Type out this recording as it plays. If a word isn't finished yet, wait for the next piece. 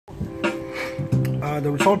The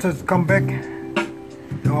result has come back.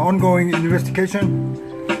 Ongoing investigation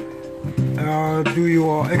due to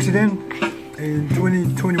your accident in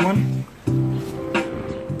 2021.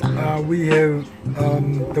 We have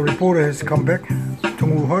the reporter has come back.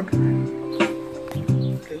 Togulu.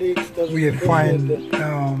 We have found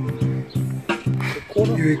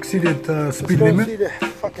you exceeded the speed limit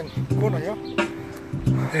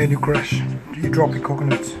and you crash. You drop your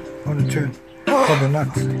coconuts on the turn for the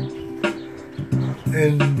nuts.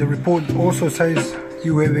 And the report also says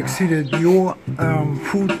you have exceeded your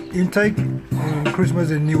food intake on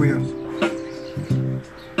Christmas and New Year's.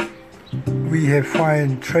 We have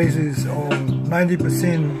found traces of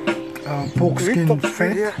 90% pork skin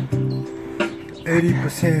fat,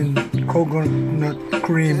 80% coconut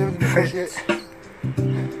cream fat,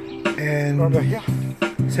 and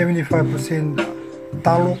 75%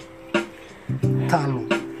 talo,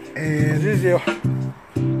 and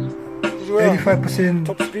 85%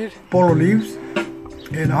 polo leaves,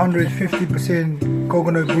 and 150%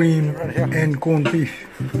 coconut green and corned beef.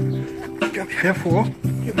 Therefore,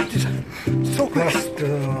 you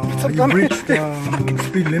breached the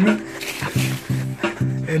speed limit,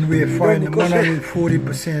 and we have fined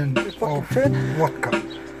 140% of vodka,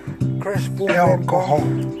 alcohol,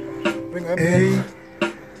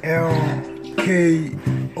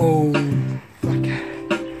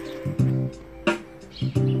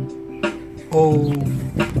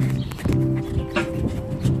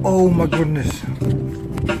 oh my goodness,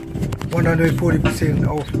 140%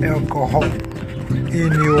 of alcohol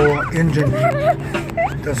in your engine.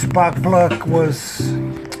 The spark plug was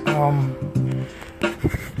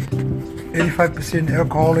 85%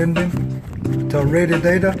 alcohol in them. The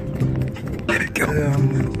radiator,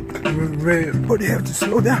 what do you have to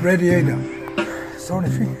slow down? Radiator, it's the only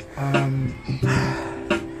thing.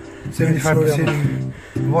 75%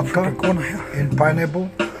 vodka and pineapple,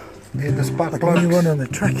 and the spark plug. When you run on the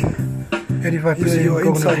track, 85%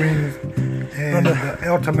 coconut greens and the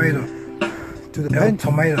tomato to the paint,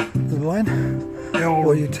 tomato to the line,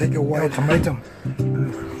 or you take a white tomato.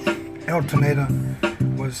 Alternator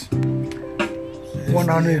was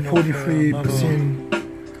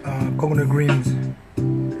 143% coconut greens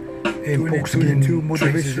and pork skin,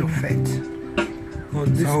 traces of fat.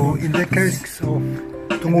 So in that case,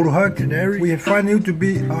 Togulu, we have found you to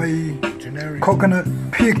be a coconut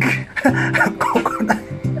pig. a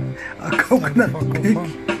coconut pig.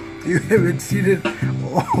 You have exceeded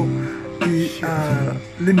all the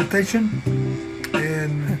limitation,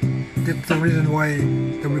 and that's the reason why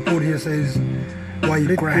the report here says why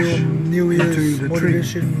you crash New Year's into the tree.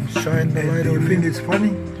 Shine the light. Do you think it's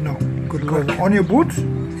funny? No. Good luck. On your boots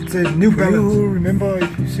it says New Balance. You remember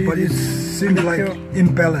if you see, but it seems like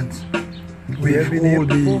imbalance. We have all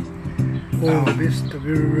the best, the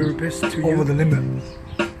very best to over the limit.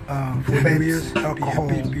 For fats, New Year's, alcohol.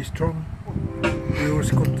 Be strong. We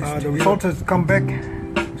always got this. The result has come back.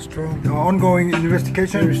 Strong. Ongoing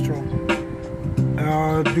investigation. Very strong.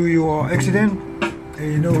 Due to your accident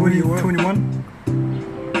in 2021.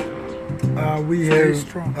 We have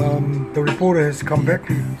the reporter has come back.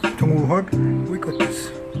 Togulu. We got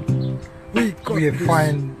this. We have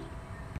found